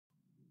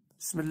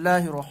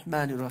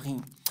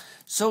Bismillahirrahmanirrahim.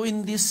 So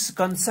in this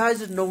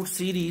concise note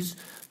series,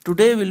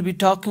 today we'll be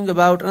talking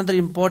about another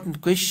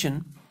important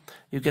question.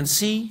 You can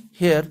see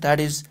here,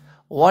 that is,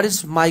 what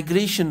is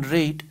migration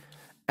rate,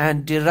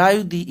 and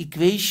derive the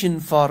equation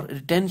for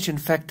retention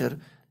factor,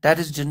 that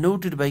is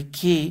denoted by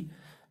K.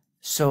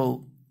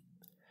 So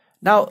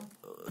now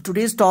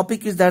today's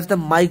topic is that's the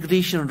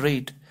migration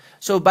rate.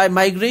 So by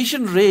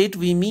migration rate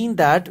we mean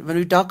that when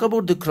we talk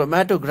about the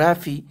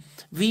chromatography,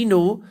 we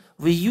know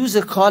we use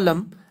a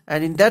column,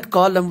 and in that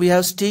column we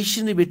have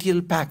stationary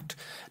material packed.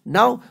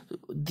 Now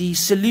the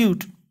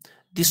solute,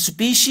 the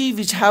species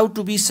which have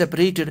to be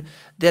separated,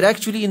 they're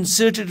actually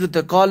inserted with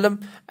the column,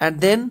 and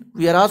then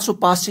we are also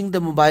passing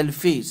the mobile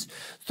phase.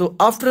 So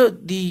after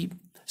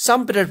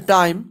some period of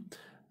time,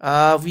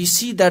 we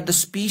see that the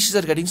species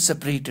are getting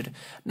separated.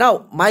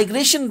 Now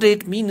migration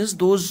rate means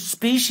those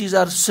species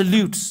are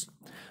solutes.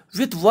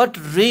 With what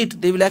rate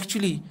they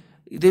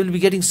will be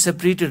getting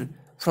separated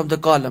from the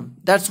column?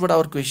 That's what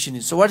our question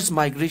is. So what is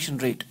migration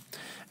rate,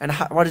 and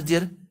what is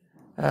their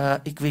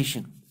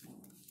equation?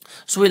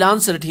 So we'll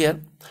answer it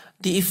here.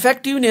 The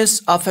effectiveness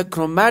of a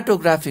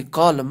chromatographic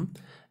column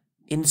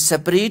in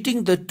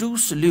separating the two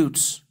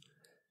solutes,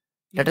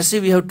 let us say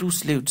we have two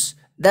solutes,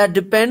 that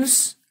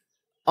depends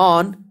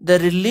on the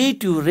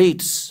relative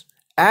rates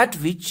at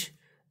which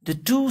the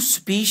two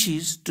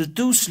species, the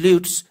two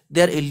solutes,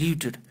 they are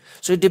eluted.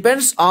 So it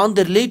depends on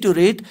the relative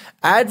rate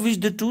at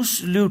which the two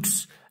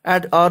solutes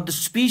or the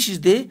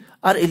species, they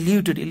are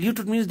eluted.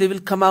 Eluted means they will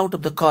come out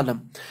of the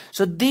column.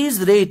 So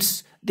these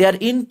rates, they are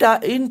in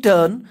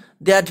turn,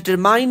 they are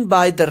determined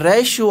by the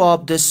ratio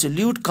of the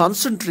solute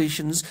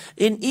concentrations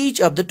in each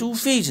of the two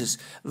phases.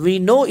 We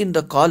know in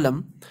the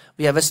column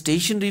we have a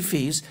stationary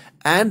phase,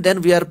 and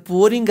then we are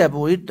pouring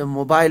above it the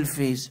mobile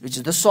phase, which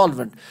is the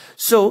solvent.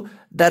 So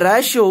the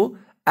ratio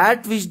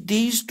at which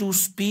these two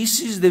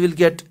species they will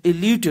get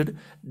eluted,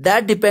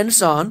 that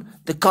depends on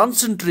the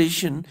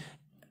concentration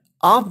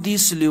of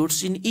these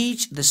solutes in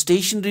each, the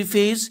stationary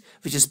phase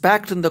which is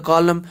packed in the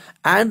column,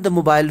 and the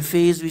mobile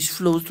phase which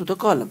flows through the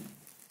column.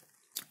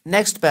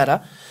 Next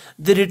para,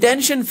 the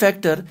retention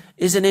factor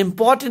is an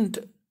important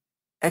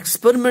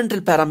experimental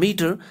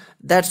parameter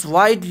that's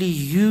widely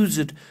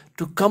used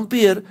to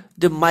compare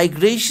the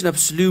migration of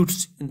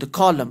solutes in the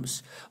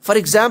columns. For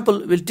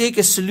example, we'll take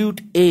a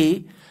solute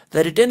A.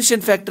 The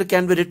retention factor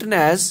can be written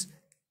as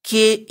Ka,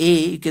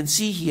 you can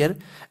see here,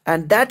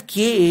 and that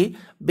Ka,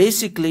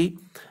 basically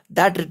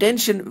that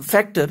retention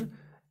factor,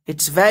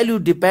 its value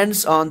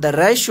depends on the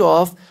ratio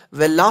of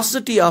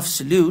velocity of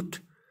solute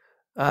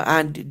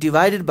and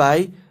divided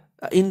by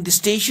in the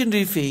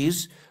stationary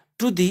phase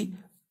to the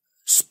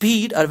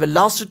speed or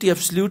velocity of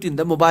solute in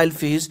the mobile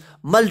phase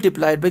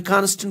multiplied by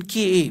constant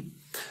Ka.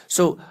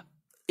 So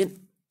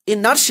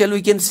in nutshell,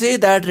 we can say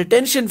that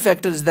retention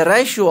factor is the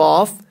ratio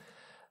of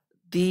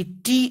the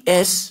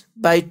Ts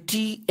by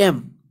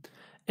Tm.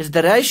 It's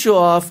the ratio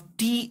of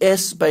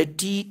Ts by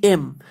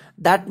Tm.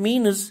 That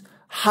means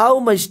how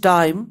much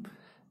time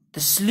the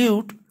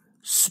solute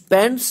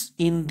spends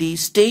in the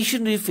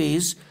stationary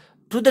phase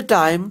to the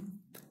time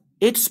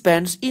it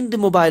spends in the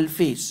mobile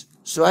phase.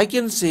 So I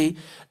can say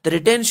the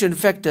retention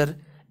factor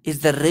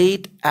is the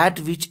rate at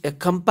which a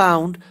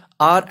compound,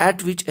 or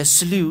at which a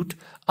solute,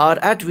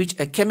 or at which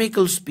a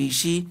chemical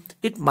species,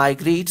 it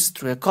migrates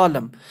through a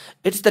column.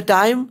 It's the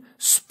time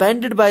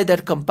spent by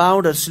that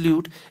compound or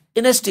solute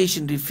in a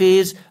stationary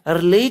phase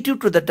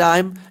relative to the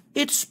time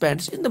it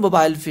spends in the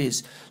mobile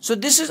phase. So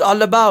this is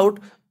all about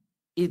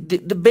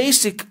the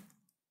basic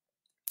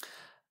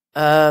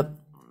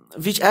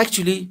which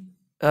actually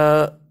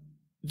by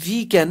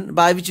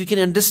which we can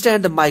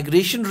understand the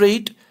migration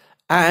rate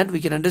and we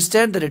can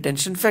understand the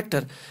retention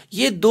factor.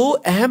 ये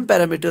दो अहम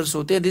parameters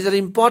होते हैं. These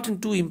are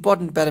two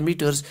important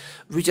parameters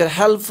which are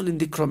helpful in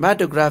the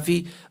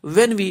chromatography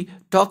when we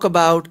talk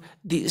about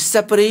the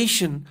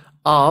separation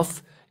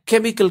of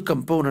chemical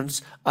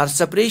components, or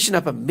separation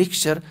of a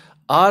mixture,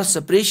 or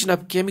separation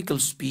of chemical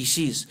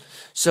species.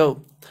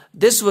 So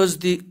this was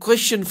the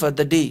question for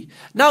the day.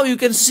 Now you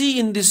can see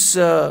in this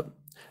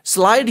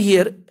slide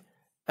here,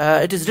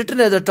 it is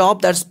written at the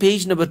top, that's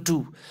page number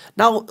 2.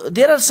 Now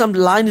there are some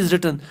lines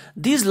written.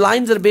 These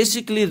lines are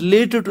basically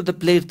related to the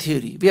plate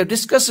theory. We have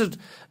discussed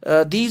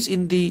these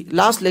in the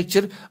last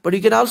lecture, but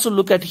you can also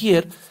look at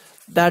here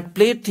that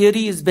plate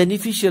theory is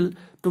beneficial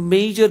to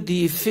measure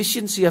the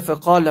efficiency of a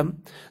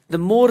column. The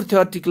more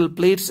theoretical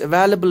plates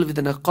available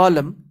within a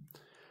column,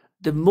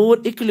 the more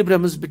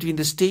equilibriums between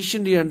the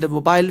stationary and the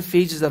mobile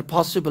phases are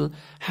possible.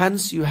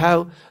 Hence you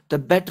have the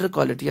better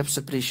quality of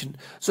separation.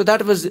 So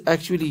that was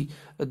actually,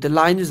 the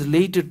line is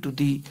related to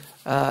the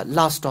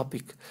last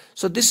topic.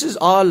 So this is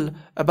all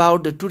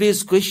about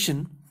today's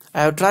question.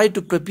 I have tried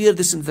to prepare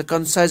this in the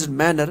concise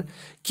manner,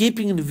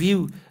 keeping in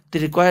view the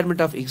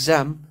requirement of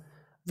exam,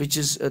 which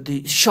is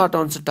the short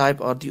answer type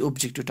or the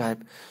objective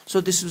type.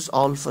 So this is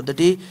all for the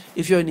day.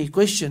 If you have any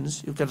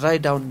questions, you can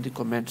write down in the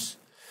comments.